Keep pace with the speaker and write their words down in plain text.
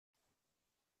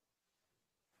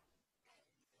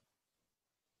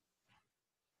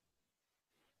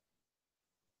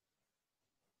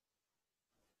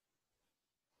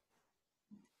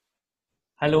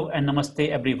Hello and namaste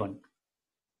everyone.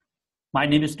 My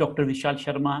name is Dr. Vishal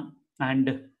Sharma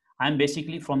and I'm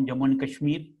basically from Jammu and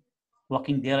Kashmir,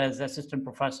 working there as assistant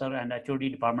professor and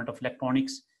HOD Department of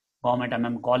Electronics,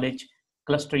 Government College,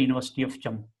 Cluster University of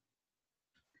Jammu.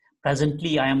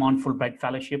 Presently, I am on Fulbright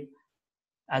Fellowship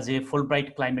as a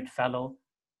Fulbright Climate Fellow,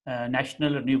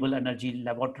 National Renewable Energy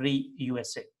Laboratory,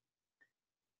 USA.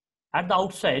 At the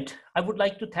outset, I would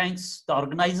like to thank the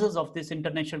organizers of this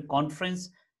international conference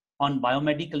on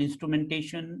biomedical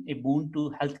instrumentation, a boon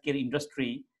to healthcare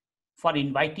industry, for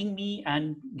inviting me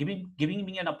and giving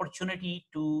me an opportunity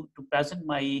to present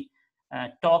my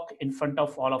talk in front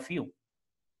of all of you.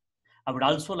 I would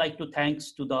also like to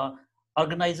thanks to the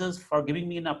organizers for giving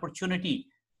me an opportunity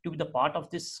to be the part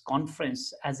of this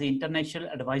conference as an international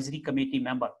advisory committee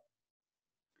member.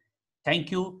 Thank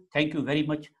you very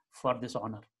much for this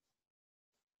honor.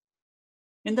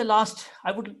 In the last,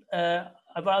 I would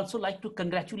also like to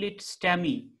congratulate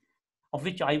STEMI, of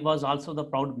which I was also the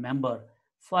proud member,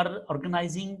 for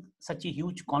organizing such a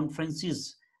huge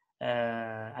conferences,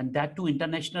 and that too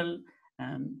international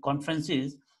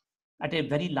conferences at a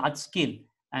very large scale.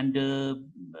 And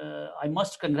I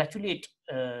must congratulate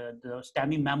the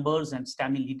STEMI members and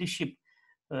STEMI leadership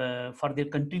for their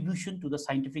contribution to the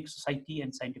scientific society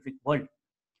and scientific world.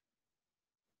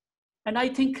 And I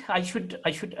think I should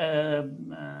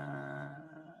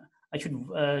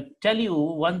tell you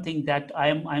one thing, that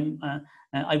I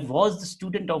was the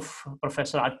student of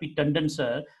Professor R.P. Tandon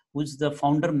sir, who is the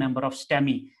founder member of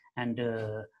STEMI, and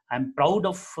I'm proud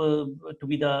of to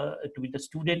be the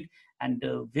student. And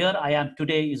where I am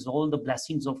today is all the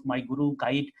blessings of my guru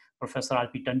guide, Professor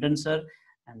R.P. Tandon sir.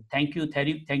 And thank you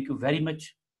very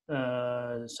much,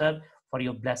 sir, for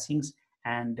your blessings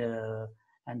and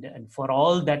for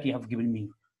all that you have given me.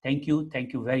 Thank you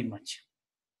very much.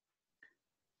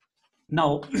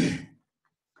 Now,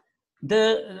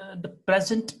 the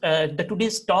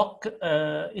today's talk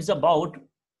is about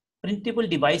printable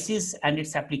devices and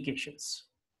its applications.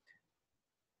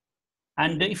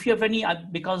 And if you have any,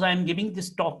 because I am giving this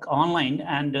talk online,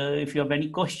 and if you have any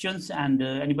questions and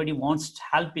anybody wants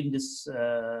help in this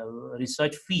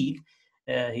research field,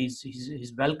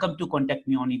 he's welcome to contact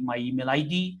me on my email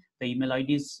ID. The email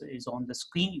ID is on the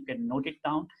screen. You can note it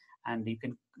down, and you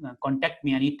can contact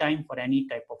me anytime for any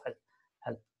type of help.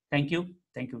 Thank you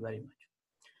very much.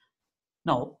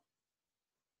 Now,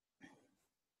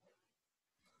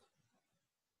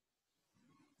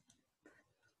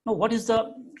 what is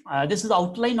the this is the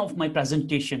outline of my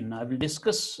presentation. I will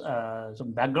discuss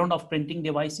some background of printing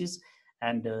devices,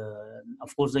 and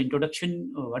of course the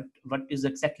introduction, what is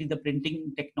exactly the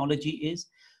printing technology is,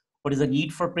 what is the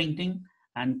need for printing,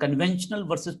 and conventional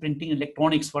versus printing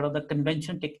electronics. What are the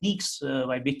conventional techniques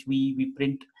by which we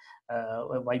print,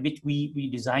 by which we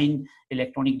design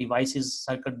electronic devices,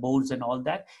 circuit boards and all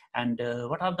that, and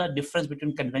what are the difference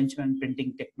between conventional and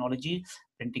printing technology,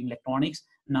 printing electronics.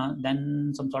 Now,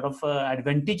 then some sort of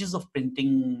advantages of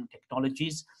printing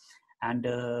technologies, and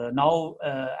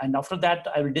and after that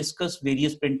I will discuss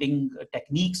various printing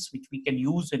techniques which we can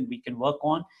use and we can work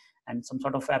on, and some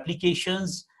sort of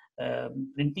applications.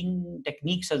 Printing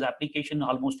techniques as application,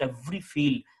 almost every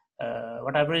field,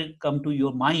 whatever come to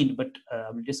your mind, but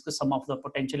we'll discuss some of the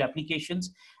potential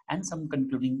applications and some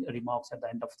concluding remarks at the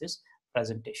end of this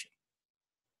presentation.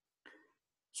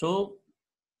 So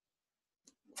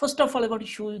first of all, I want to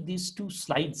show you these two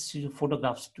slides,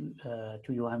 photographs to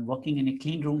you. I'm working in a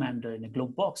clean room and in a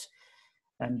glove box.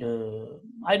 And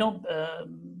I know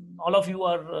all of you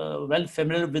are well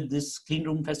familiar with this clean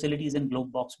room facilities and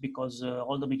glove box, because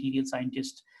all the material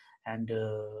scientists and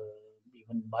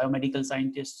even biomedical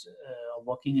scientists are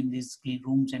working in these clean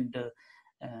rooms and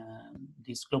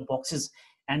these glove boxes.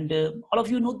 And all of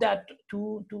you know that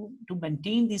to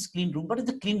maintain this clean room, what is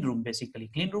the clean room basically?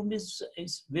 Clean room is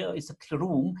where it's a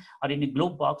room, or in a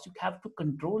glove box, you have to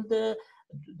control the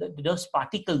dust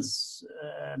particles,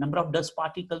 number of dust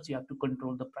particles. You have to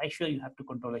control the pressure, you have to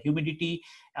control the humidity,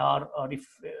 or if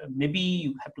maybe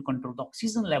you have to control the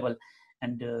oxygen level.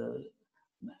 And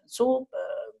so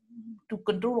to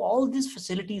control all these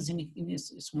facilities in a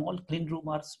small clean room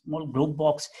or small glove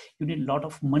box, you need a lot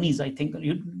of monies. I think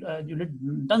you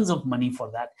need tons of money for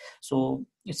that. So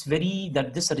it's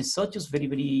this research is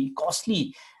very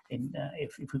costly.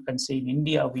 If you can say in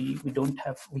India, we don't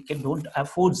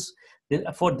afford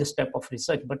this type of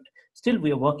research, but still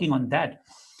we are working on that.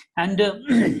 And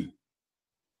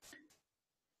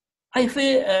I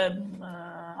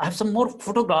have some more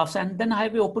photographs, and then I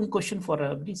have an open question for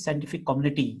the scientific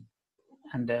community.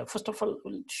 And first of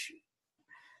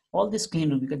all this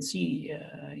clean room, you can see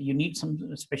you need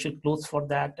some special clothes for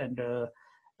that, and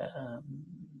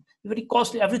very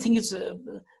costly. Everything is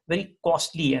very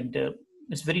costly, and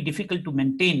it's very difficult to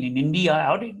maintain in India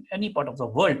or in any part of the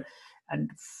world. And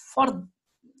for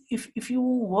if you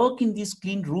work in these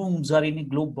clean rooms or in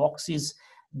globe boxes,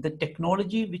 the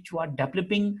technology which you are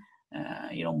developing,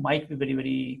 might be very,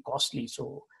 very costly.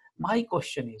 So my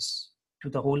question is to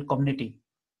the whole community,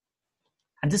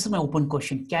 and this is my open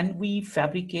question: can we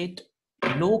fabricate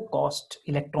low-cost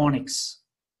electronics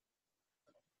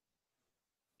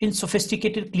in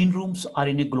sophisticated clean rooms or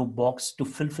in a globe box to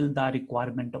fulfill the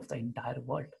requirement of the entire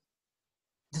world?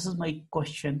 This is my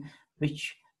question,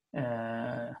 which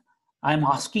I'm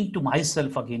asking to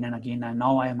myself again and again, and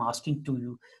now I am asking to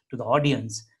you, to the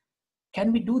audience.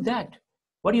 Can we do that?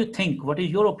 What do you think? What is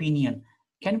your opinion?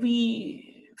 Can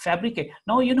we fabricate?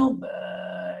 Now,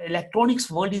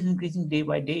 electronics world is increasing day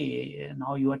by day.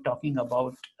 Now you are talking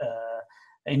about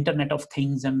Internet of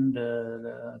Things and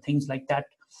things like that.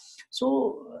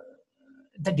 So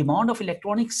the demand of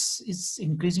electronics is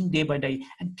increasing day by day.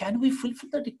 And can we fulfill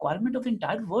the requirement of the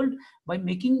entire world by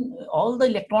making all the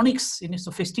electronics in a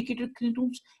sophisticated clean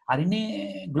rooms or in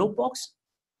a globe box?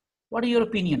 What is your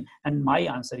opinion? And my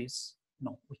answer is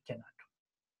no, we cannot.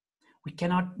 We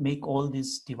cannot make all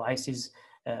these devices,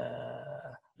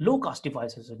 low-cost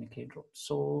devices in a clean room.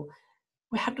 So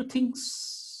we have to think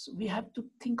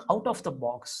out of the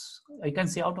box. I can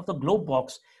say out of the globe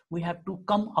box. We have to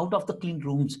come out of the clean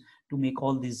rooms to make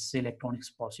all these electronics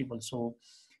possible. So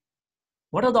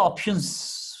what are the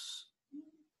options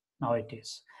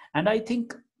nowadays? And I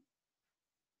think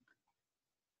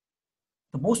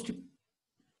the most,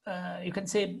 you can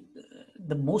say,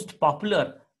 the most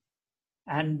popular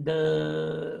and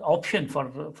option for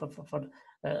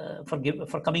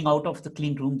coming out of the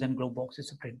clean rooms and globe box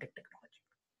is a printing technology,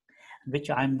 which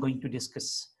I'm going to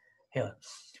discuss here.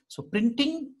 So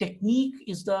printing technique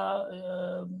is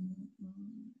the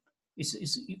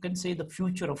you can say the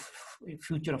future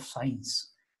of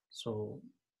science. So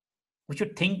we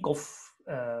should think of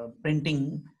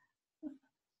printing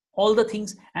all the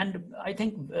things, and I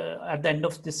think at the end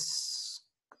of this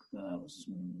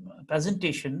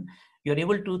presentation, you're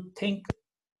able to think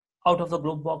out of the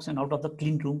globe box and out of the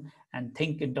clean room and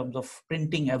think in terms of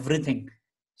printing everything.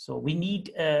 So we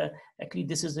need, actually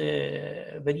this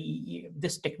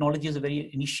technology is a very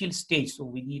initial stage. So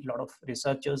we need a lot of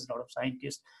researchers, a lot of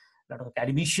scientists, a lot of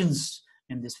academicians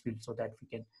in this field so that we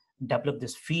can develop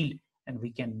this field and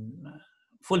we can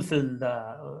fulfill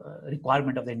the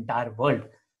requirement of the entire world.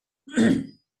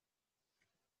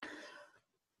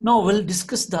 Now we'll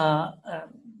discuss the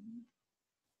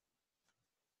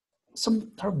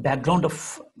some sort of background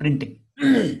of printing.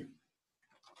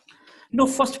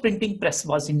 First printing press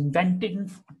was invented in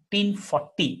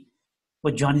 1440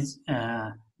 by Johannes,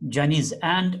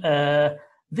 and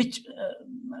which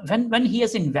when he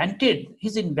has invented,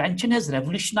 his invention has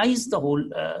revolutionized the whole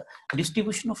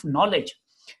distribution of knowledge.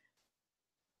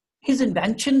 His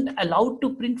invention allowed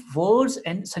to print words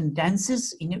and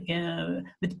sentences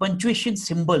with punctuation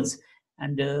symbols,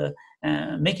 and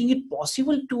making it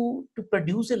possible to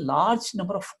produce a large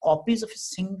number of copies of a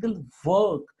single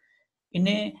work in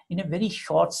a very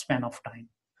short span of time.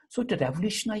 So it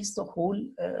revolutionized the whole,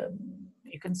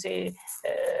 you can say,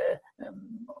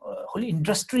 whole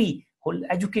industry, whole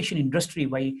education industry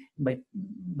by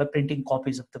printing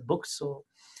copies of the books.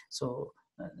 So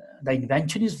the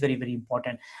invention is very, very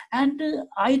important. And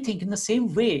I think in the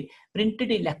same way,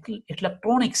 printed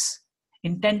electronics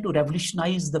intend to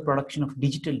revolutionize the production of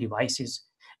digital devices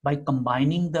by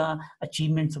combining the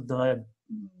achievements of the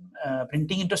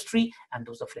printing industry and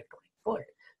those of electronic world.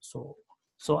 So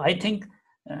I think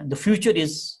the future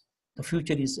is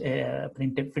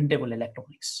printable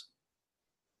electronics.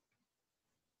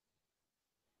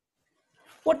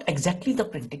 What exactly the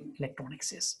printing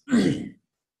electronics is?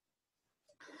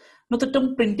 Now, the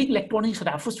term printing electronics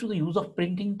refers to the use of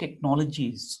printing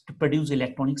technologies to produce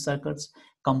electronic circuits,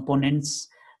 components,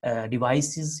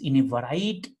 devices in a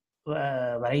variety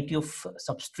of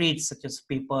substrates such as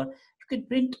paper. You can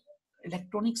print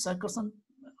electronic circuits on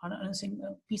a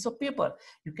piece of paper.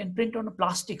 You can print on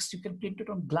plastics. You can print it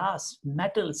on glass,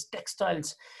 metals,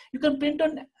 textiles. You can print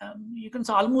on, you can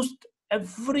say almost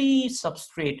every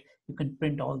substrate. You can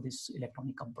print all these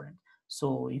electronic components.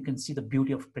 So you can see the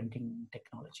beauty of printing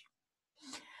technology.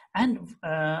 And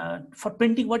for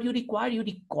printing, what you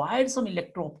require some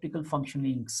electro-optical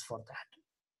functionings for that,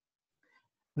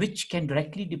 which can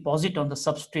directly deposit on the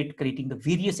substrate, creating the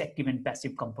various active and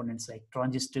passive components like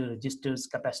transistors, resistors,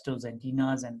 capacitors,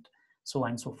 antennas, and so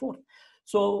on and so forth.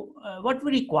 So what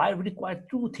we require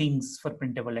two things for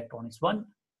printable electronics. One,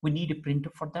 we need a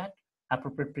printer for that,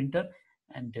 appropriate printer.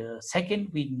 And second,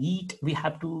 we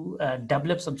have to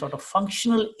develop some sort of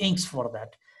functional inks for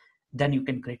that. Then you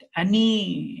can create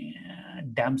any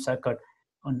dam circuit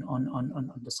on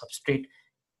the substrate,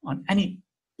 on any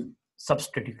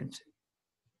substrate, you can say.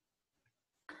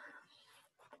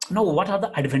 Now, what are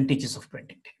the advantages of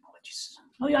printing technologies?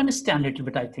 Now you understand a little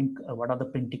bit, I think, what are the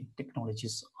printing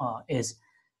technologies is.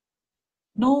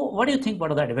 Now, what do you think?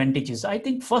 What are the advantages? I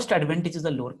think first advantage is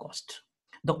the lower cost.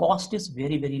 The cost is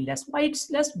very, very less. Why it's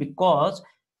less? Because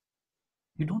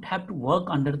you don't have to work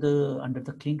under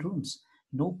the clean rooms.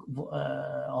 No,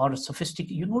 or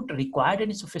sophisticated. You don't require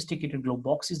any sophisticated glow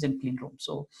boxes and clean rooms.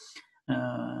 So,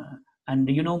 and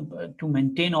to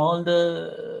maintain all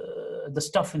the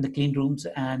stuff in the clean rooms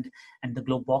and the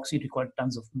glow box, you require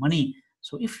tons of money.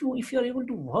 So if you're able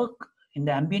to work in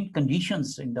the ambient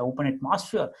conditions in the open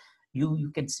atmosphere,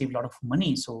 you can save a lot of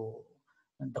money. So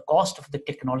the cost of the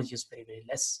technology is very, very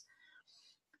less.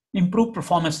 Improved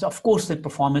performance, of course, the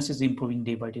performance is improving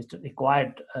day by day. It's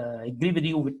required. I agree with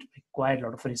you. It required a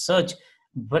lot of research,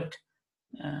 but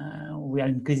we are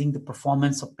increasing the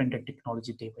performance of printed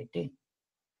technology day by day.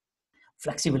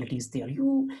 Flexibility is there.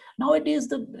 Nowadays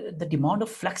the demand of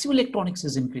flexible electronics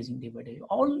is increasing day by day.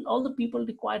 All the people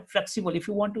require flexible. If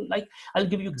you want to, like, I'll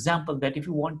give you example that if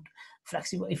you want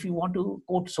flexible, if you want to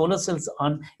coat solar cells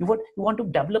on, you want to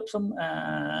develop some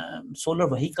solar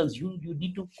vehicles, you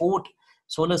need to coat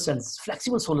solar cells,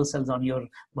 flexible solar cells on your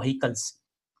vehicles.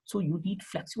 So you need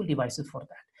flexible devices for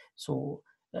that. So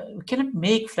we cannot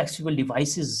make flexible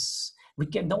devices.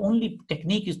 The only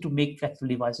technique is to make flexible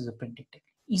devices a printing technique.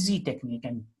 Easy technique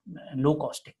and low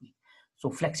cost technique. So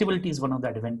flexibility is one of the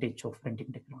advantage of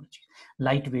printing technology.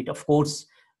 Lightweight, of course,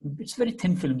 it's very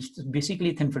thin film. It's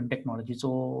basically thin film technology.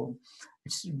 So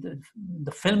it's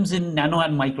the films in nano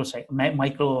and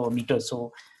micrometers.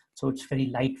 So it's very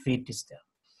lightweight is there.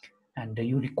 And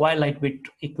you require lightweight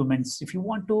equipments. If you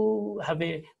want to have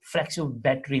a flexible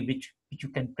battery, which you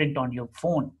can print on your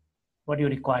phone, what do you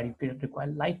require? You require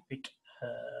lightweight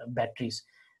batteries.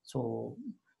 So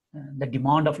the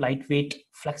demand of lightweight,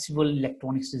 flexible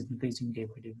electronics is increasing day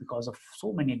by day because of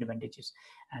so many advantages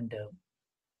and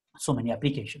so many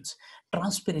applications.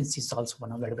 Transparency is also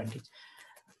one of the advantages.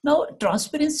 Now,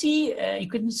 transparency, you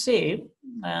can say,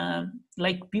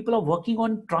 like people are working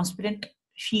on transparent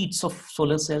sheets of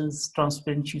solar cells,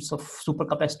 transparent sheets of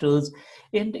supercapacitors,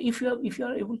 and if you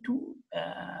are able to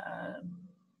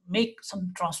make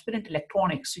some transparent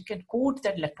electronics, you can coat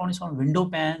that electronics on window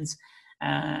pans.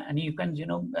 And you can,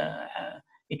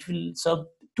 it will serve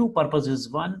two purposes.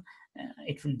 One,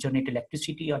 it will generate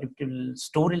electricity, or it will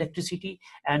store electricity,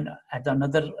 and at the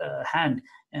other hand,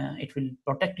 it will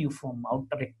protect you from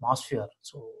outer atmosphere.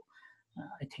 So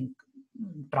I think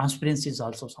transparency is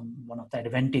also one of the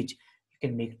advantage. You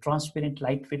can make transparent,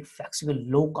 lightweight, flexible,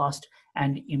 low cost,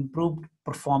 and improved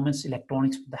performance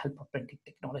electronics with the help of printing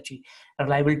technology.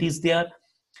 Reliability is there.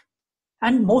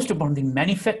 And most importantly,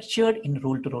 manufactured in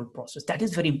roll-to-roll process. That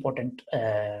is very important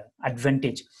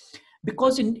advantage,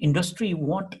 because in industries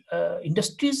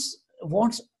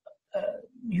wants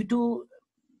you to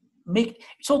make.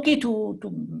 It's okay to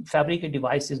fabricate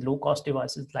devices, low-cost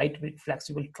devices, lightweight,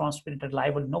 flexible, transparent,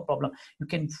 reliable. No problem. You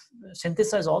can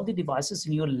synthesize all the devices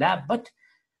in your lab, but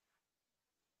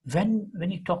when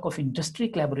you talk of industry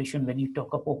collaboration, when you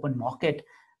talk of open market,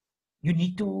 you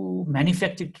need to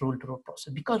manufacture roll-to-roll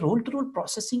process, because roll-to-roll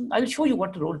processing, I'll show you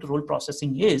what roll-to-roll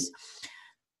processing is.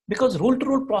 Because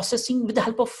roll-to-roll processing, with the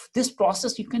help of this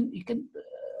process, you can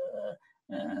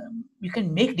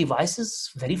make devices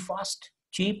very fast,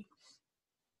 cheap,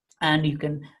 and you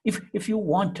can, if you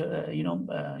want,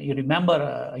 you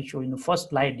remember I showed in the first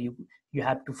slide, you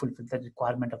have to fulfill the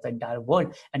requirement of the entire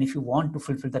world. And if you want to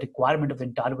fulfill the requirement of the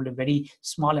entire world in a very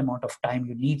small amount of time,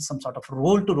 you need some sort of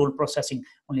roll-to-roll processing.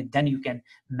 Only then you can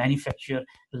manufacture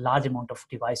a large amount of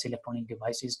electronic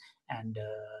devices, and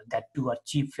that too are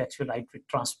cheap, flexible, lightweight,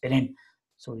 transparent.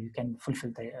 So you can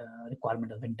fulfill the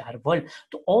requirement of the entire world.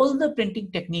 So all the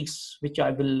printing techniques, which I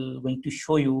will going to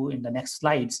show you in the next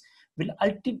slides, the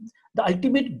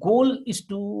ultimate goal is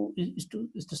to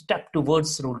step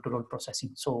towards roll-to-roll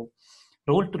processing. So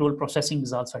roll-to-roll processing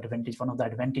is also one of the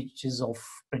advantages of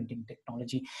printing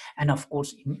technology. And of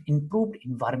course, improved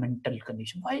environmental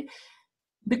condition. Why?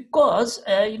 Because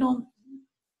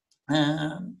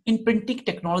in printing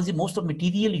technology, most of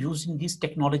material used in these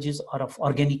technologies are of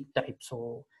organic type.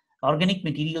 So organic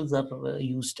materials are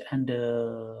used, and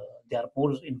they are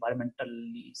more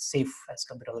environmentally safe as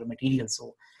compared to other materials.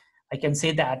 So I can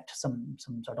say that some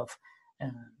sort of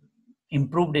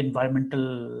improved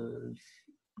environmental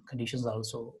conditions are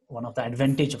also one of the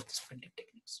advantage of this printing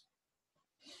techniques.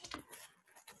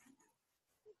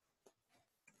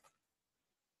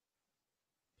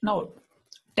 Now,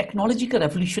 technological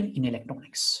revolution in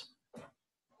electronics.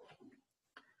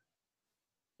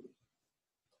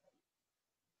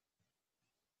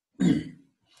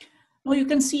 Now you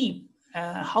can see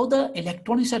how the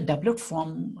electronics are developed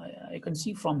from, you can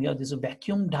see from here, there's a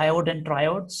vacuum diode and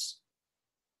triodes.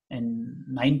 In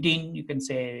 19, you can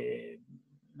say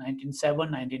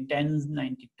 1907, 1910,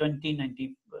 1920,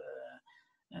 90,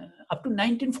 up to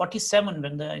 1947,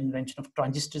 when the invention of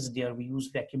transistors there, we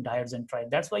use vacuum diodes and triodes.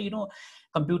 That's why, you know,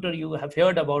 computer, you have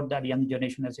heard about that, young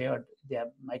generation has heard, they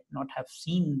might not have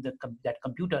seen that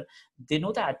computer. They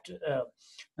know that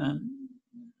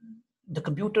the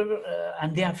computer,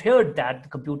 and they have heard that the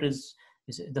computer is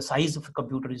the size of a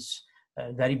computer is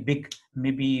very big,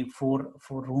 maybe four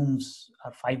rooms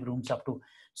or 5 rooms up to.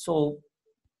 So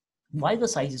why the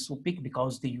size is so big?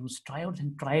 Because they use triodes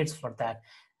and triodes for that.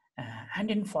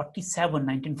 And in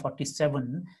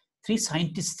 1947, 3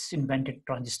 scientists invented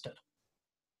transistor,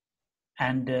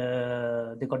 and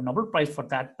they got Nobel Prize for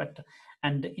that.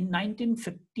 And in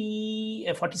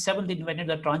 1947, they invented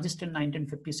the transistor. In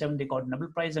 1957, they got Nobel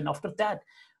Prize. And after that,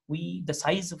 the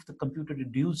size of the computer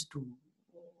reduced to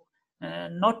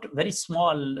not very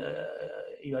small.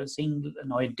 You are seeing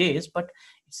nowadays, but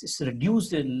it's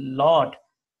reduced a lot.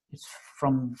 It's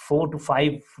from 4 to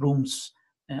 5 rooms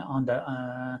on the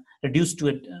reduced to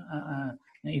it.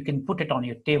 You can put it on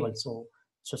your table. So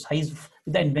size,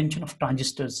 with the invention of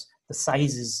transistors, the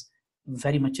size is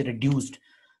very much reduced.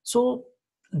 So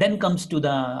then comes to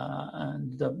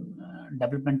the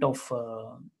development of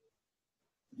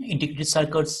integrated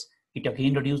circuits. It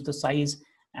again reduced the size.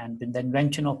 And with the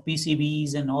invention of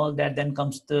PCBs and all that, then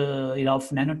comes the era of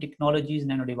nanotechnologies,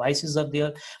 nano devices are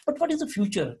there. But what is the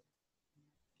future?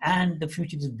 And the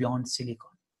future is beyond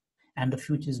silicon. And the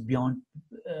future is beyond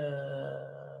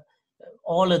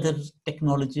all other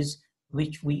technologies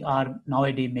which we are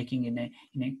nowadays making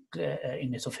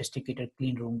in a sophisticated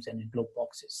clean rooms and in globe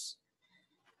boxes.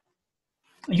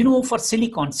 You know, for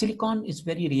silicon is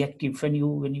very reactive. We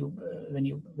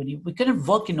cannot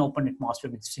work in open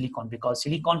atmosphere with silicon, because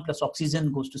silicon plus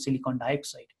oxygen goes to silicon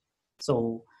dioxide.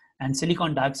 So, and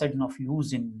silicon dioxide is not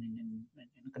used in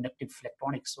conductive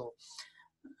electronics. So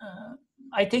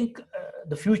I think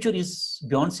the future is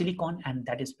beyond silicon, and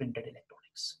that is printed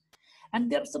electronics.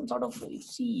 And there are some sort of, you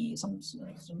see, some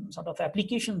sort of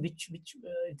application which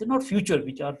they're not future,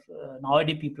 which are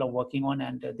nowadays people are working on,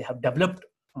 and they have developed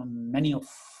many of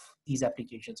these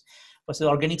applications. First,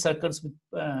 organic circuits with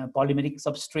polymeric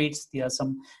substrates. There are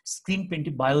some screen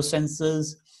printed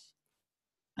biosensors,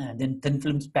 and then thin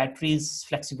films batteries,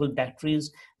 flexible batteries.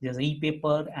 There's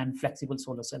e-paper and flexible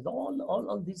solar cells.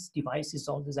 All these devices,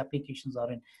 all these applications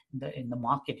are in the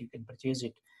market. You can purchase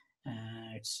it.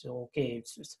 It's okay.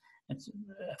 It's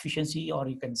efficiency, or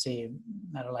you can say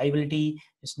reliability,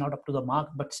 is not up to the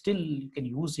mark, but still you can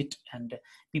use it, and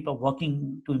people are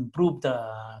working to improve the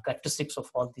characteristics of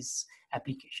all these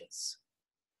applications.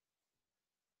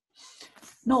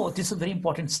 Now, this is a very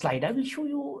important slide. I will show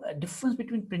you a difference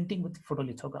between printing with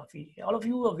photolithography. All of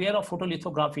you are aware of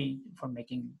photolithography for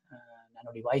making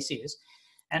nano devices.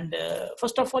 And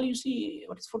first of all, you see,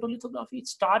 what is photolithography? It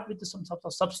starts with some sort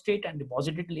of substrate and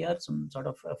deposited layer, some sort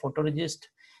of photoresist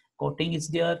coating is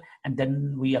there, and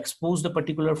then we expose the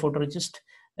particular photoresist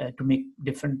to make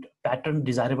different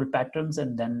desirable patterns,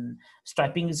 and then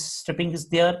stripping is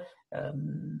there.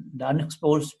 The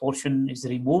unexposed portion is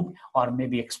removed or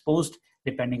maybe exposed,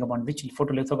 depending upon which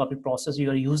photolithography process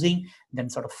you are using. Then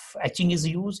sort of etching is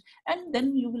used, and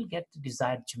then you will get the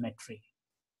desired geometry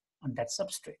on that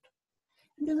substrate.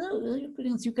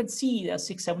 You can see there are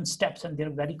 6-7 steps, and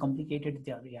they're very complicated.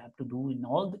 You have to do in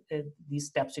all these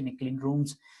steps in a clean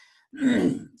rooms,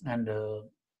 and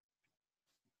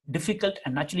difficult.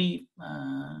 And naturally,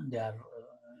 there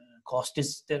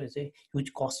is a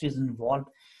huge cost is involved.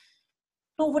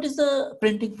 Now, what is the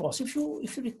printing process? If you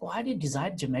require a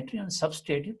desired geometry on a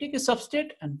substrate, you take a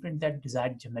substrate and print that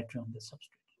desired geometry on the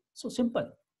substrate. So simple.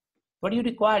 What do you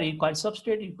require? You require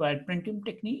substrate, you require printing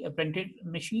technique, a printed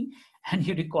machine, and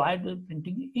you require the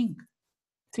printing ink.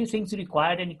 3 things you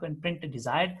require, and you can print a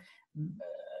desired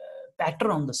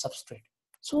pattern on the substrate.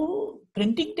 So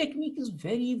printing technique is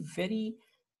very, very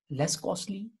less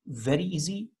costly, very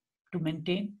easy to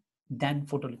maintain than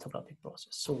photolithographic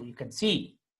process. So you can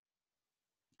see,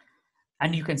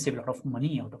 and you can save a lot of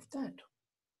money out of that.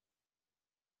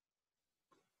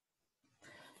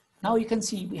 Now you can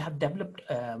see we have developed,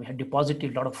 we have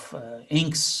deposited a lot of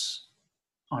inks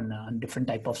on different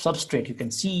type of substrate. You can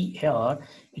see here,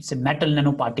 it's a metal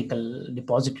nanoparticle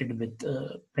deposited with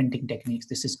printing techniques.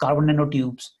 This is carbon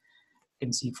nanotubes. You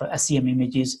can see for SEM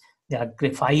images, there are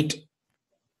graphite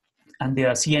And there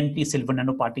are CNT, silver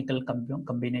nanoparticle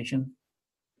combination.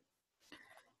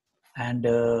 And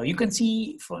you can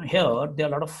see from here, there are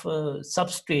a lot of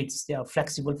substrates. There are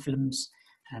flexible films,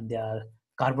 and there are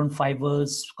carbon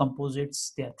fibers,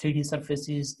 composites. There are 3D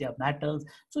surfaces. There are metals.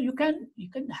 So you can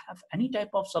have any type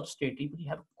of substrate. You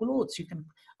have clothes. You can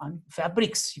on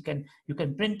fabrics. You can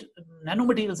print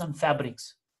nanomaterials on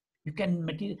fabrics. You can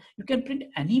print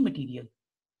any material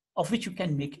of which you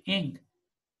can make ink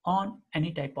on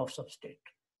any type of substrate.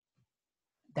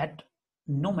 That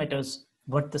no matters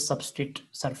what the substrate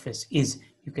surface is,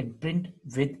 you can print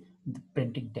with the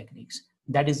printing techniques.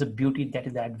 That is the beauty, that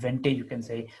is the advantage, you can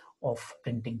say, of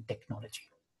printing technology.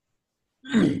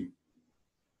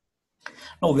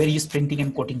 Now, various printing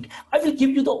and coating. I will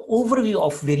give you the overview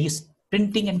of various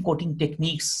printing and coating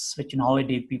techniques which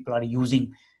nowadays people are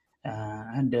using.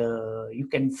 And you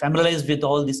can familiarize with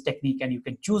all this technique, and you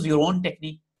can choose your own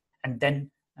technique. And then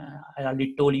I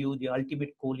already told you the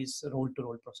ultimate goal is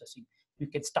roll-to-roll processing. You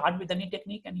can start with any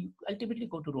technique and you ultimately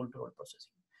go to roll-to-roll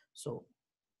processing. So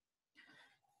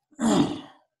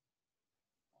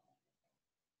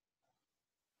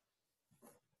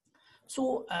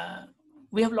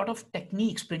we have a lot of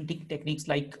techniques, printing techniques,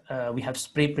 like we have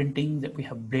spray printing, that we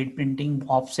have blade printing,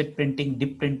 offset printing,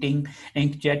 dip printing,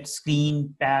 inkjet,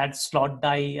 screen, pad, slot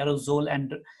die, aerosol,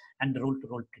 and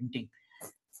roll-to-roll printing.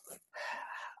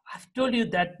 I've told you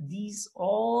that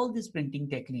all these printing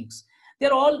techniques,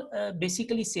 they're all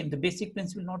basically same. The basic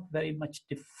principle not very much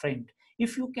different.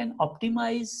 If you can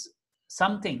optimize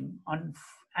something on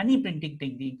any printing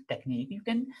technique, you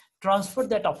can transfer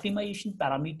that optimization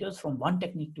parameters from one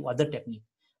technique to other technique.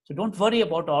 So don't worry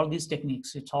about all these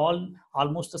techniques. It's all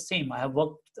almost the same. I have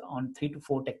worked on 3 to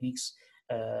 4 techniques,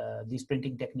 these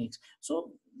printing techniques.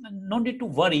 So no need to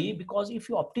worry, because if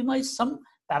you optimize some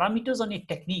parameters on a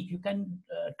technique, you can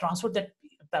transfer that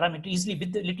parameter easily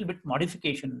with a little bit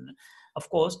modification, of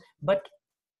course, but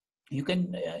you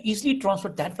can easily transfer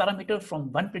that parameter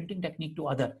from one printing technique to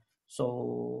other.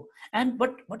 So, and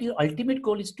what your ultimate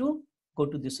goal is to go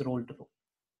to this roll-to-roll.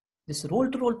 This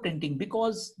roll-to-roll printing,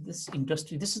 because this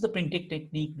is the printing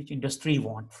technique which industry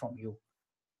want from you.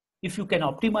 If you can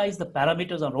optimize the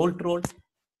parameters on roll-to-roll,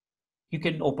 you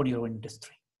can open your own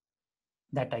industry.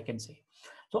 That I can say.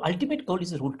 So ultimate goal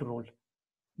is roll-to-roll.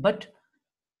 But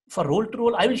for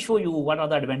roll-to-roll, I will show you what are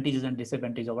the advantages and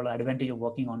disadvantages, or what are the advantage of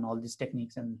working on all these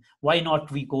techniques, and why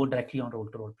not we go directly on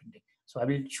roll-to-roll printing. So I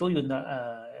will show you in the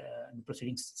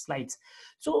preceding slides.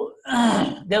 So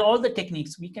there are all the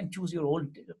techniques. We can choose your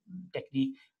own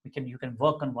technique. You can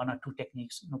work on 1 or 2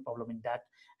 techniques, no problem in that,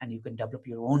 and you can develop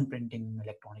your own printing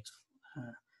electronics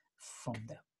from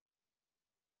there.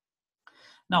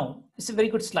 Now, it's a very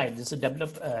good slide. This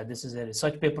is a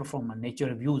research paper from Nature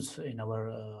Reviews in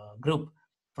our group,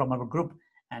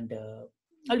 and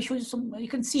I'll show you some. You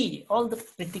can see all the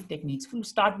printing techniques. We'll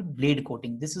start with blade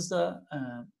coating. This is the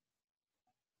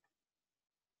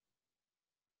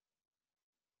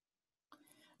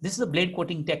blade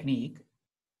coating technique.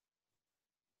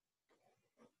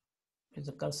 Is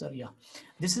the cursor? Yeah,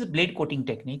 this is a blade coating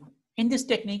technique. In this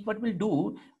technique, what we'll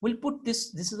do, we'll put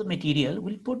this. This is the material.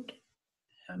 We'll put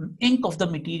ink of the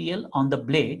material on the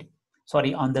blade,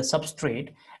 on the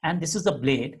substrate, and this is the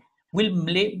blade. We'll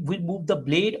move the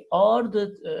blade or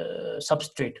the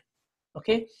substrate.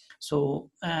 Okay, so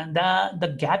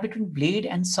the gap between blade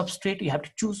and substrate, you have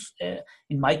to choose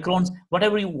in microns,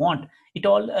 whatever you want. It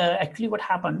all actually what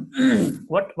happened.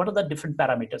 what are the different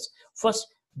parameters?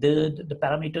 First, the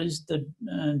parameter is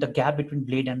the gap between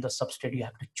blade and the substrate. You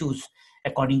have to choose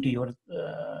according to your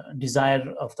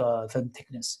desire of the film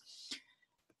thickness.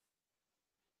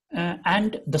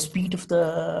 And the speed of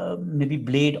the maybe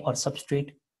blade or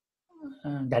substrate,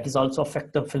 that is also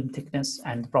affect the film thickness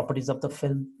and the properties of the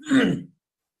film.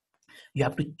 You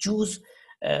have to choose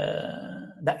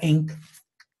the ink,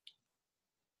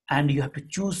 and you have to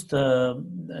choose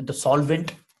the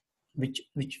solvent which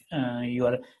you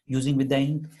are using with the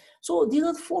ink. So these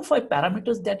are 4 or 5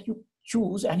 parameters that you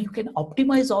choose, and you can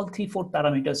optimize all 3-4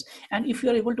 parameters. And if you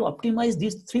are able to optimize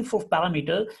these 3-4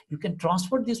 parameters, you can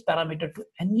transfer this parameter to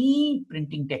any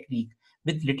printing technique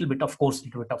with little bit of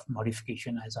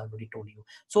modification, as I already told you.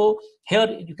 So here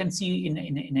you can see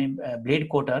in a blade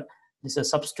coater, this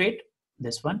is a substrate,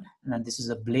 this one, and then this is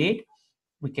a blade.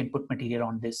 We can put material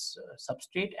on this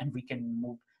substrate, and we can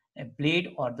move a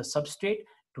blade or the substrate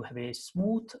to have a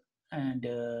smooth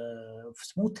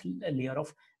layer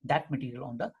of that material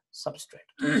on the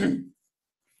substrate.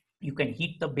 You can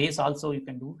heat the base also. You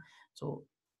can do so.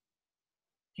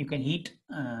 You can heat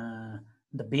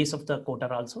the base of the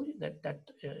coater also.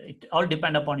 It all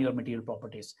depend upon your material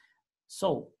properties.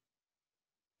 So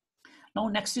Now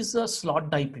next is the slot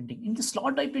die printing. In the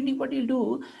slot die printing, what you'll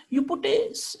do, you put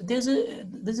there's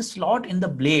a slot in the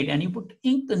blade, and you put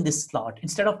ink in this slot.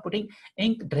 Instead of putting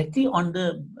ink directly on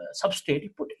the substrate, you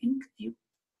put ink. You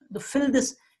fill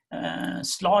this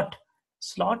slot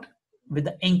with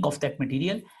the ink of that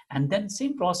material, and then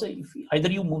same process. If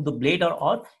either you move the blade,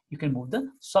 or you can move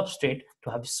the substrate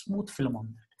to have a smooth film on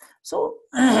that. So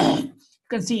you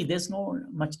can see there's no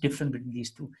much difference between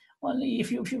these two. Only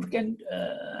if you can,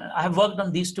 I have worked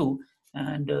on these two,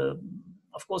 and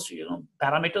of course,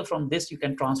 parameter from this you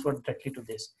can transfer directly to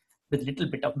this with little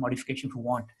bit of modification if you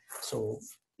want. So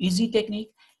easy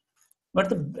technique. But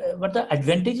the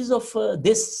advantages of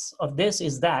this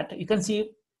is that you can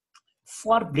see,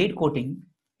 for blade coating,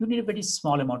 you need a very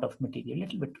small amount of material,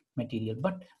 little bit material.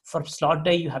 But for slot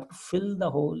die, you have to fill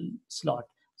the whole slot.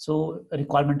 So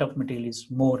requirement of material is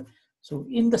more. So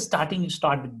in the starting, you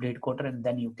start with blade coater, and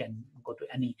then you can go to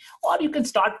any, or you can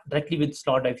start directly with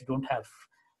slot die if you don't have,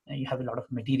 you have a lot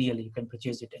of material, you can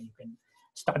purchase it, and you can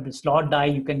start with slot die.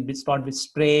 You can start with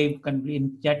spray, you can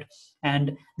inkjet,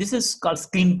 and this is called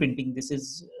screen printing. This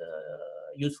is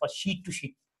used for sheet to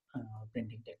sheet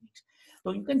printing techniques.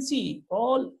 So you can see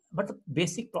all, but the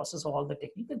basic process of all the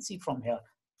technique, you can see from here.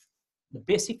 The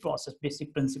basic process,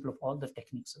 basic principle of all the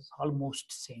techniques is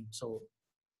almost same. So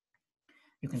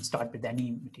you can start with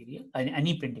any material,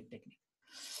 any printing technique.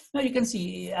 Now you can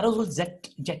see aerosol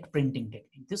jet printing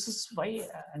technique. This is why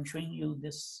I'm showing you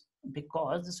this,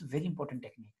 because this is a very important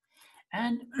technique.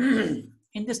 And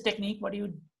in this technique, what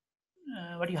you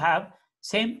have,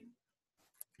 same,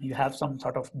 you have some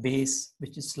sort of base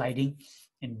which is sliding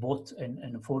in both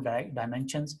in 4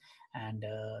 dimensions, and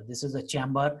this is a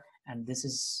chamber, and this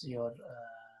is your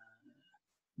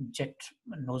jet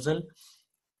nozzle.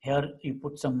 Here you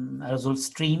put some aerosol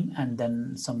stream, and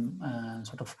then some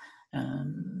sort of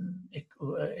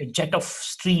a jet of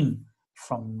stream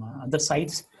from other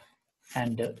sides,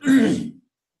 and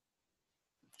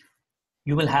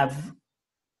you will have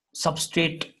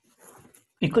substrate.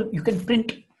 You can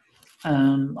print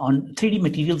on 3D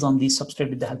materials on these substrate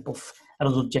with the help of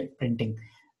aerosol jet printing,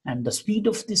 and the speed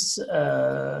of this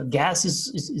gas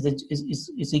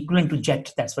is equivalent to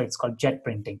jet. That's why it's called jet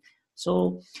printing.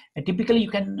 So typically you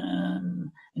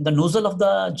can, the nozzle of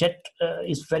the jet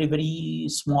is very, very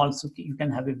small, so you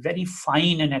can have a very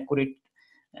fine and accurate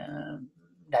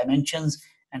dimensions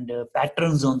and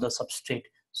patterns on the substrate.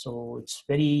 So it's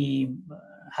very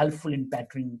helpful in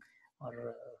patterning,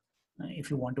 or if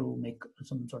you want to make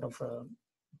some sort of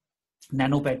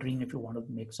nano patterning, if you want to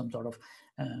make some sort of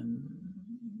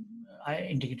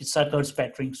integrated circuits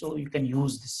patterning, so you can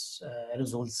use this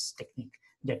aerosols technique,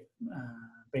 that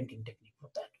printing technique for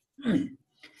that.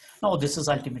 Now this is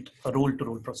ultimate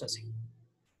roll-to-roll processing.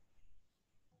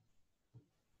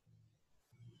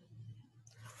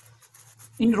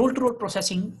 In roll-to-roll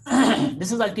processing,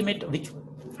 this is ultimate, which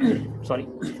sorry,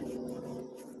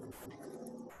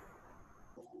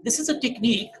 this is a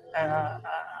technique. I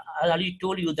already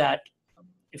told you that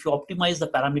if you optimize the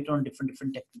parameter on different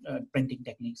printing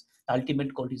techniques, the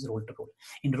ultimate goal is roll-to-roll.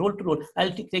 In roll-to-roll,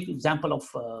 I'll take example of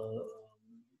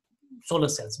solar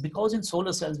cells, because in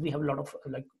solar cells we have a lot of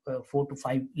 4 to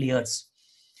 5 layers,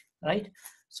 right?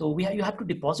 So you have to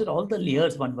deposit all the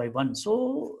layers one by one.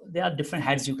 So there are different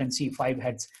heads. You can see 5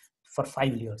 heads for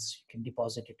 5 layers. You can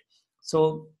deposit it.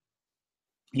 So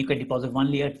you can deposit 1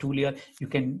 layer, 2 layer. You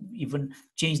can even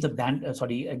change the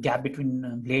gap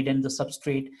between blade and the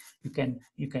substrate. You can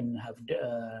have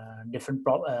different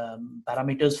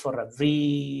parameters for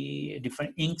every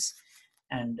different inks,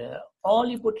 and all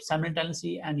you put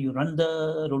simultaneously, and you run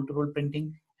the roll-to-roll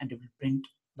printing, and it will print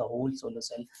the whole solar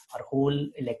cell or whole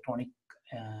electronics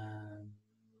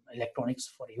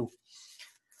for you.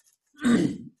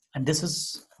 And this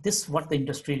is what the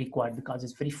industry required, because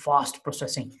it's very fast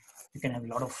processing. You can have a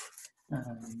lot of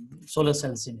solar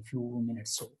cells in a few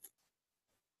minutes. So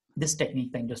this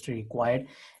technique the industry required.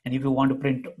 And if you want to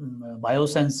print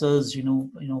biosensors,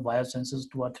 biosensors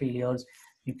 2 or 3 layers,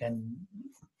 you can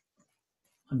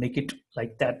make it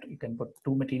like that. You can put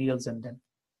 2 materials, and then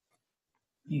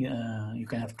you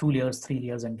can have 2 layers, 3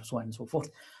 layers, and so on and so forth.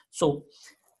 So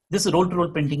this roll-to-roll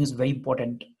printing is very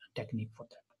important technique for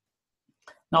that.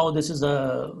 Now this is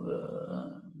the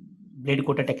blade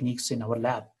coater techniques in our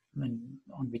lab,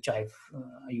 on which I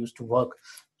used to work.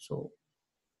 So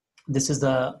this is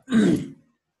the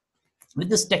with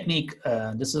this technique,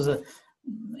 this is a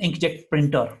inkjet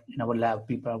printer in our lab.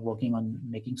 People are working on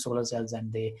making solar cells,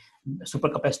 and they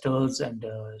supercapacitors and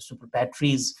super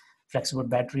batteries, flexible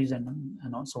batteries, and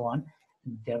so on.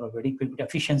 They have a very good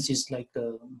efficiencies, like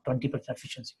 20%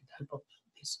 efficiency with the help of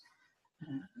these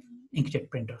inkjet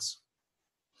printers.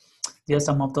 Here are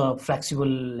some of the flexible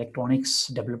electronics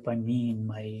developed by me in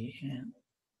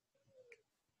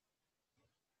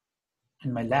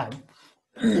my lab.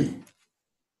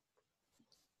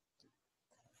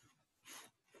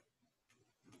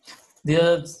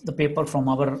 There's the paper from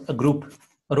our group,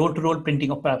 roll-to-roll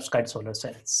printing of perovskite solar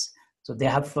cells. So they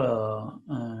have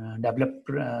developed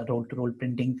roll-to-roll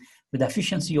printing with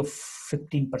efficiency of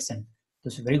 15%.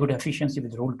 This is very good efficiency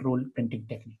with roll-to-roll printing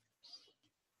technique.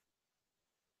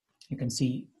 You can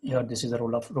see here, this is a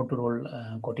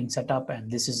roll-to-roll coating setup, and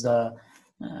this is the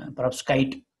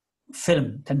perovskite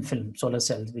film, thin film solar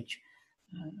cells, which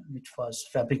was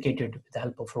fabricated with the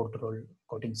help of roll-to-roll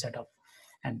coating setup.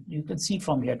 And you can see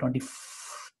from here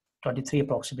 23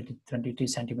 approximately 23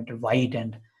 centimeter wide,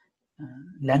 and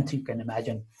length you can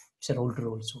imagine. It's a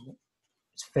roll-to-roll, so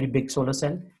it's a very big solar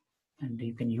cell, and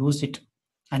you can use it.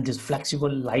 And this flexible,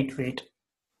 lightweight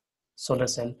solar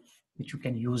cell, which you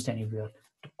can use anywhere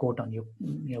to coat on your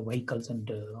vehicles and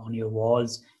on your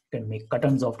walls. You can make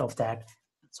curtains out of that,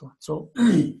 and so on. So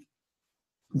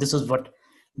this is what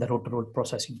the roll-to-roll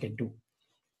processing can do.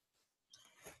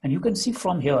 And you can see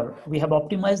from here, we have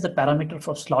optimized the parameter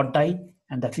for slot die,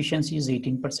 and the efficiency is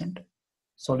 18%.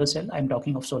 Solar cell, I'm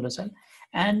talking of solar cell.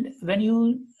 And when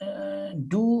you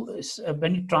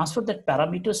when you transfer that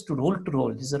parameters to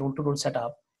roll-to-roll, this is a roll-to-roll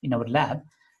setup in our lab,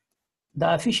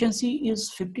 the efficiency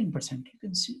is 15%. You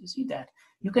can see that.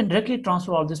 You can directly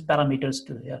transfer all these parameters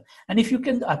to here. And if you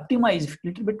can optimize a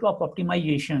little bit of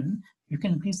optimization, you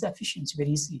can increase the efficiency very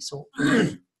easily. So,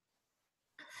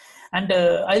 and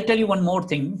I'll tell you one more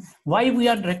thing. Why we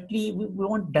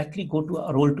won't directly go to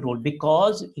a roll-to-roll?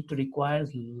 Because it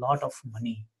requires a lot of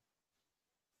money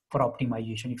for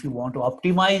optimization. If you want to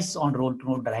optimize on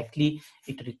roll-to-roll directly,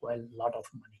 it requires a lot of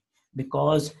money,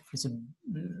 because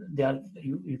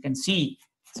you can see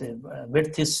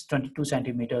width is 22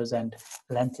 centimeters and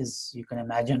length is, you can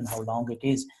imagine how long it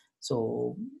is.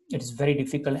 So it is very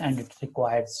difficult, and it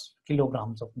requires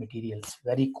kilograms of materials,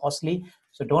 very costly.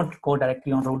 So don't go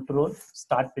directly on roll-to-roll.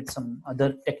 Start with some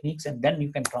other techniques, and then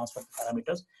you can transfer the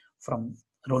parameters from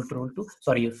roll-to-roll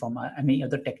to, from any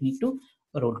other technique to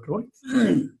roll-to-roll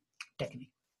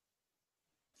technique.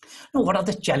 Now, what are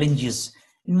the challenges?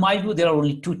 In my view, there are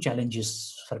only two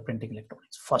challenges for printing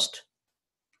electronics. First,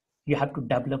 you have to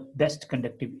develop best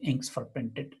conductive inks for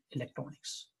printed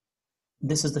electronics.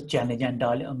 This is the challenge, and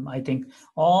I think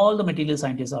all the material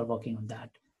scientists are working on that.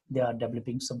 They are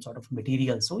developing some sort of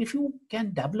material. So if you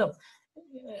can develop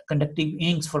conductive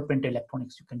inks for printed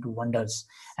electronics, you can do wonders.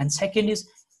 And second is,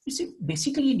 you see,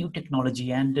 basically new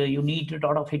technology, and you need a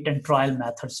lot of hit and trial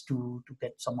methods to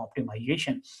get some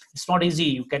optimization. It's not easy.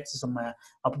 You get some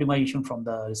optimization from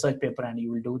the research paper, and you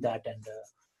will do that, and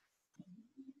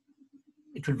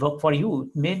it will work for you.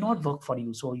 It may not work for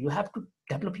you. So you have to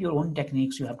develop your own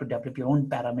techniques. You have to develop your own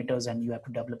parameters, and you have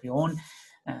to develop your own.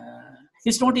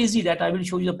 It's not easy that I will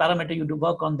show you the parameter, you do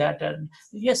work on that. And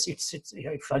yes, if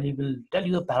I will tell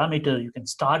you a parameter, you can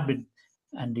start with,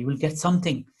 and you will get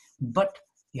something. But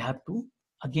you have to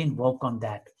again work on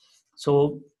that.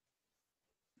 So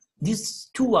these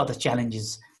two are the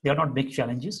challenges. They are not big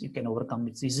challenges. You can overcome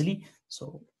it easily.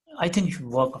 So I think you should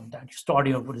work on that. You start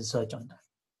your research on that.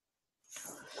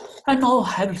 And now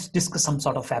I will discuss some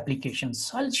sort of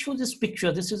applications. I'll show this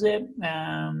picture. This is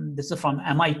from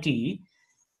MIT,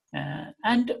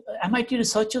 and MIT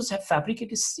researchers have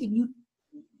fabricated a new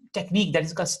technique that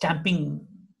is called stamping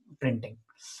printing.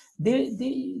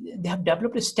 They have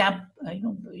developed a stamp.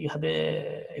 You have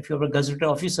if you're a gazetted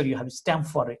officer, you have a stamp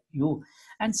for you,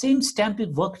 and same stamp is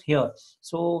worked here.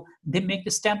 So they make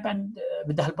the stamp, and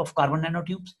with the help of carbon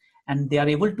nanotubes, and they are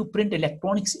able to print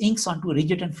electronics inks onto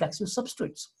rigid and flexible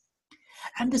substrates.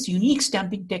 And this unique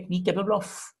stamping technique capable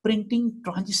of printing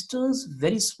transistors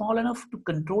very small enough to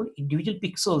control individual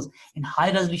pixels in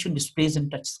high resolution displays and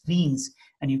touch screens.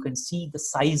 And you can see the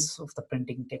size of the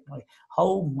printing technology,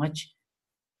 how much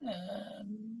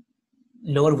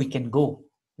lower we can go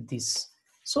with this.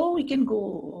 So we can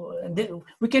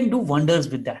do wonders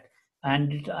with that.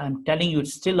 And I'm telling you,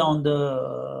 it's still on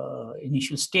the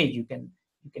initial stage. You can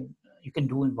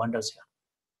do wonders here.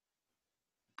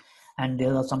 And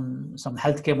there are some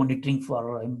healthcare monitoring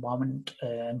for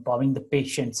empowering the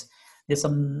patients. There's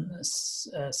some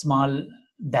small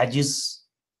badges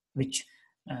which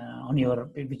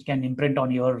can imprint on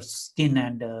your skin,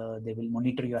 and they will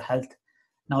monitor your health.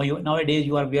 Nowadays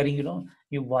you are wearing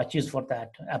your watches for that,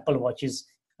 Apple watches,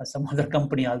 some other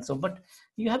company also, but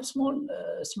you have small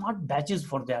smart badges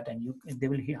for that, and they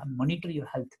will monitor your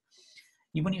health.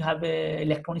 Even you have a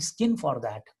electronic skin for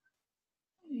that.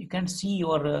 You can see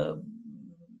your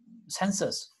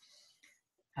sensors.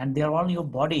 and they are all in your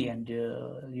body, and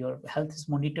your health is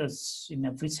monitors in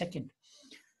every second.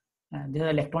 And there are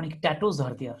electronic tattoos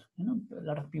are there. A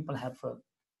lot of people have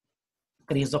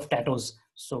craze of tattoos,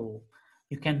 so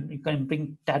you can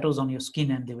bring tattoos on your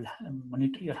skin, and they will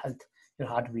monitor your health, your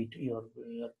heartbeat, your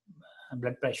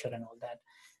blood pressure, and all that.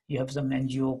 You have some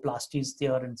angioplasties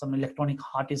there, and some electronic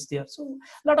heart is there. So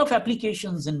a lot of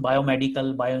applications in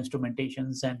biomedical,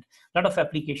 bioinstrumentations, and a lot of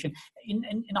application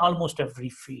in almost every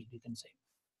field, you can say.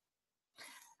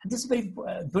 And this is a very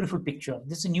beautiful picture.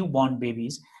 This is newborn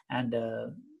babies, and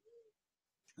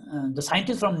the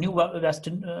scientist from New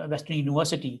Western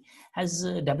University has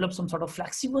developed some sort of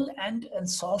flexible and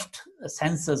soft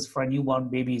sensors for newborn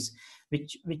babies,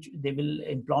 which they will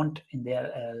implant in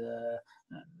their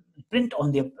print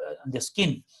on their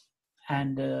skin,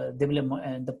 and they will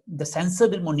the sensor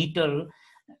will monitor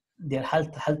their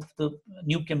health of the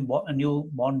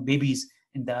newborn babies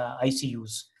in the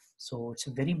ICUs. So it's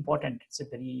very important. It's a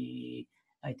very,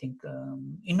 I think,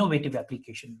 innovative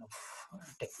application of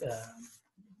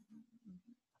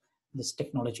this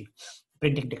technology,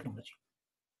 printing technology.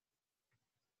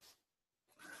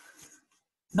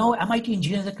 Now, MIT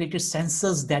engineers have created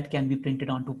sensors that can be printed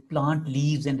onto plant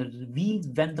leaves and reveal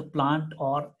when the plant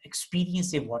or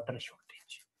experience a water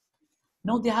shortage.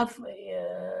 Now they have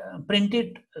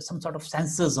printed some sort of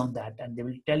sensors on that, and they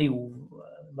will tell you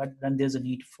when there's a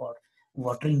need for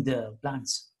watering the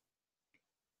plants.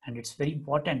 And it's very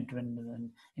important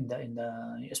when in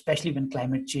the especially when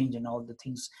climate change and all the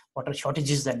things, water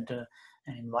shortages, and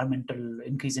environmental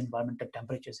increase in environmental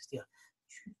temperatures is there.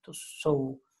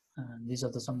 So these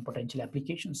are some potential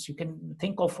applications. You can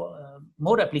think of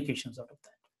more applications out of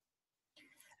that.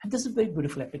 And this is a very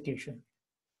beautiful application.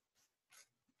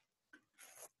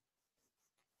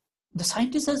 The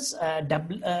scientist has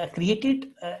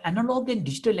created analog and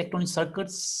digital electronic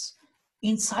circuits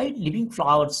inside living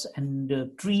flowers and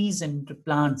trees and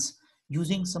plants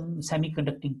using some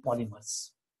semiconducting polymers.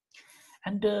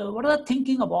 And what are they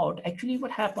thinking about? Actually,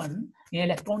 what happened in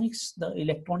electronics, the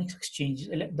electronics exchange,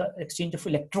 the exchange of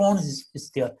electrons is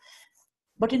there.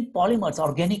 But in polymers,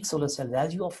 organic solar cells,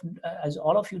 as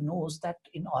all of you knows, that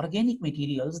in organic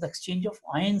materials, the exchange of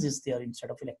ions is there instead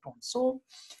of electrons. So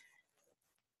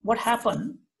what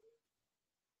happened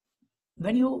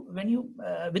when you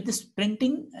with this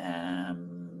printing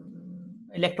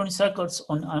electronic circuits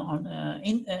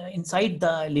inside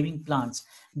the living plants,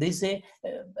 there is a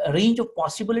range of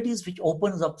possibilities which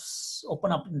open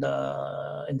up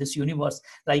in this universe.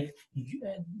 Like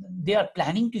they are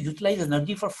planning to utilize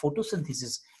energy for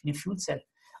photosynthesis in a fuel cell,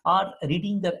 or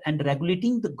reading and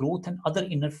regulating the growth and other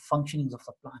inner functionings of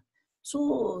the plant.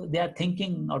 So they are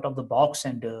thinking out of the box,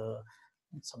 and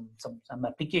some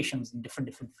applications in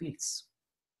different fields.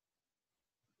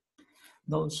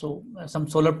 Also, some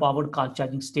solar powered car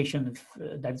charging station, if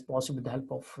that is possible with the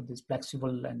help of these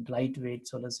flexible and lightweight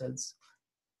solar cells.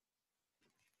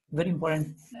 Very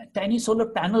important. Tiny solar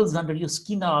panels under your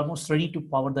skin are almost ready to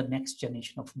power the next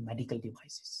generation of medical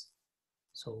devices.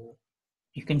 So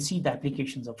you can see the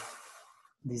applications of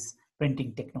these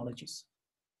printing technologies.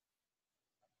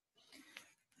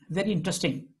 Very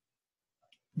interesting.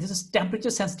 This is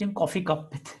temperature sensitive coffee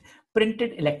cup with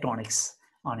printed electronics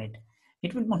on it.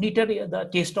 It will monitor the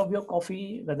taste of your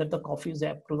coffee, whether the coffee is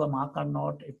up to the mark or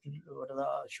not, what are the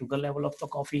sugar level of the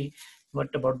coffee,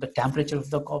 what about the temperature of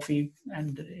the coffee,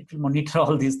 and it will monitor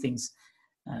all these things.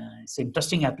 It's an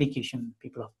interesting application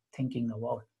people are thinking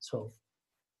about. So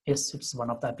yes, it's one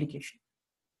of the application.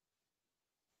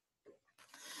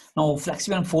 Now,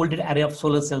 flexible and folded array of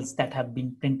solar cells that have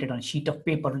been printed on a sheet of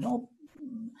paper.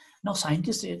 Now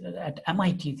scientists at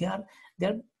MIT, they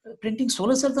are printing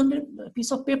solar cells on a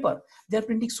piece of paper. They are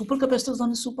printing supercapacitors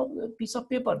on a piece of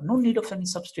paper. No need of any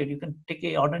substrate. You can take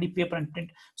a ordinary paper and print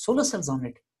solar cells on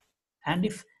it. And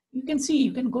if you can see,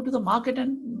 you can go to the market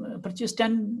and purchase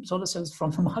 10 solar cells from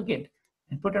the market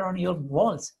and put it on your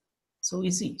walls. So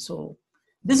easy. So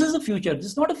this is the future. This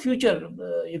is not a future.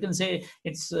 You can say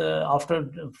it's after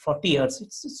 40 years.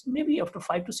 It's maybe after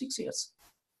 5 to 6 years.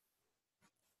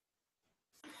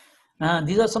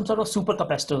 These are some sort of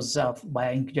supercapacitors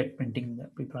by inkjet printing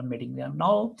that people are making them.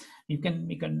 Now you can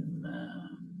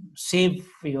save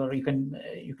you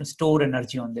can store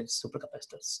energy on these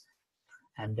supercapacitors,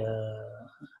 and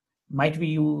might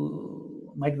be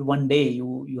one day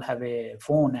you have a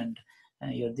phone, and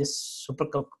this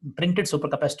printed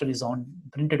supercapacitor is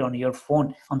printed on your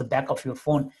phone, on the back of your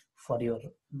phone, for your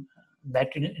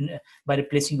battery, by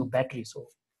replacing your battery. So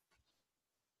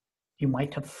you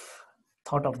might have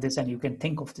thought of this, and you can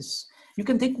think of this. You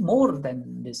can think more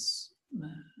than this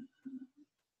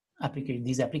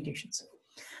these applications.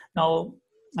 Now,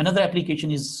 Another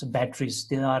application is batteries.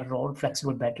 There are all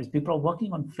flexible batteries. People are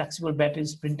working on flexible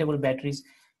batteries, printable batteries,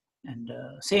 and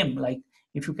same like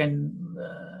if you can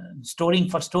storing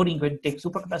when you take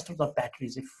supercapacitors or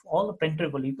batteries. If all are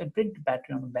printable, you can print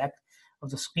battery on the back of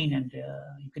the screen, and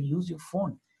you can use your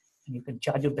phone, and you can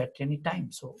charge your battery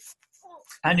anytime. So,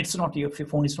 and it's not if your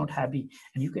phone is not heavy,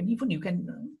 and you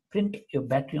can print your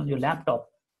battery on your laptop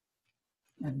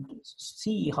and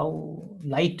see how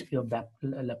light your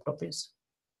laptop is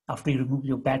after you remove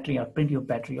your battery or print your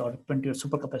battery or print your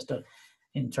supercapacitor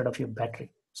instead of your battery.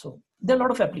 So there are a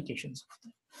lot of applications.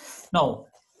 Now,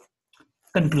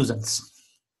 conclusions.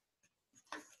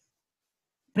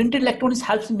 Printed electronics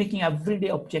helps in making everyday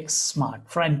objects smart.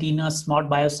 For antennas, smart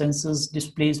biosensors,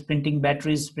 displays, printing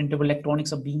batteries, printable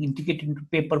electronics are being integrated into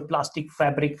paper, plastic,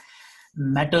 fabric,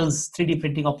 metals, 3D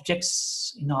printing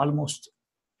objects in almost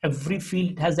every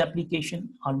field. It has application.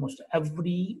 Almost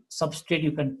every substrate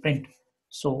you can print.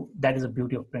 So that is the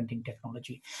beauty of printing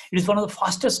technology. It is one of the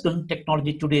fastest growing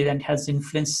technology today and has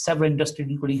influenced several industries,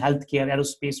 including healthcare,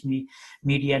 aerospace,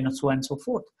 media, and so on and so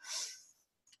forth.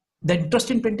 The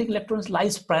interest in printing electronics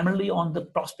lies primarily on the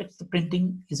prospect the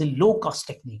printing is a low-cost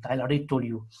technique, I already told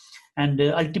you, and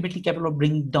ultimately capable of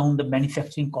bringing down the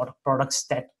manufacturing products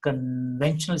that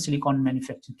conventional silicon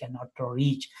manufacturing cannot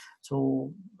reach.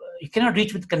 So you cannot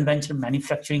reach with conventional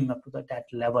manufacturing up to that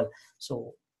level.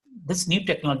 So this new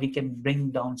technology can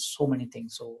bring down so many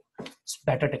things. So it's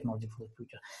better technology for the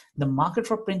future. The market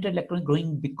for printed electronics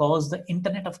growing because the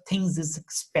Internet of Things is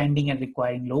expanding and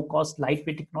requiring low-cost,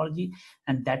 lightweight technology,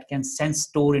 and that can sense,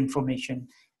 store information,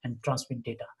 and transmit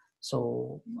data.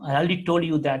 So I already told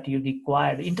you that you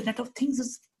require Internet of Things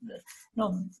is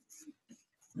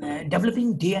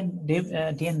developing day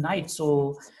and night.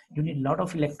 So you need a lot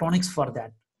of electronics for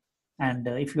that. And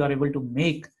if you are able to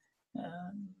make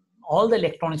all the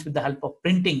electronics with the help of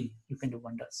printing, you can do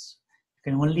wonders.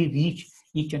 You can only reach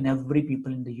each and every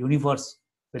people in the universe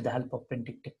with the help of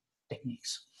printing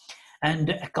techniques.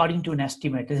 And according to an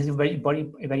estimate, this is a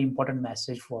very important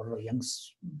message for young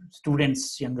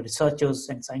students, young researchers,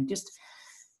 and scientists.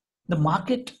 The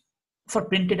market for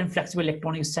printed and flexible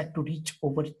electronics is set to reach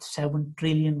over 7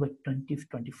 trillion by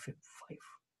 2025.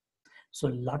 So a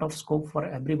lot of scope for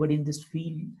everybody in this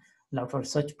field, a lot of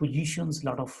research positions, a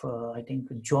lot of, I think,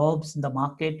 jobs in the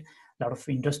market, a lot of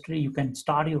industry. You can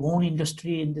start your own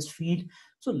industry in this field.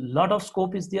 So a lot of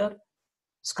scope is there.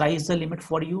 Sky is the limit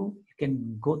for you. You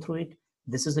can go through it.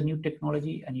 This is a new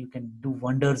technology and you can do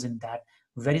wonders in that.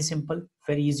 Very simple,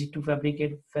 very easy to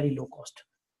fabricate, very low cost.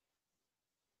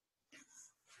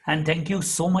 And thank you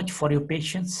so much for your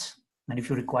patience. And if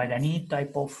you require any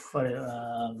type of,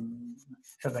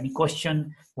 have any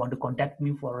question, want to contact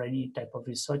me for any type of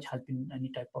research, help in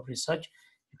any type of research,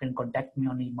 you can contact me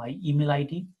on my email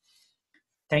ID.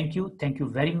 Thank you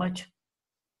very much.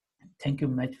 Thank you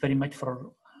very much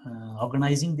for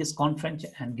organizing this conference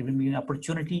and giving me an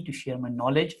opportunity to share my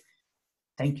knowledge.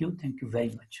 Thank you very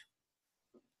much.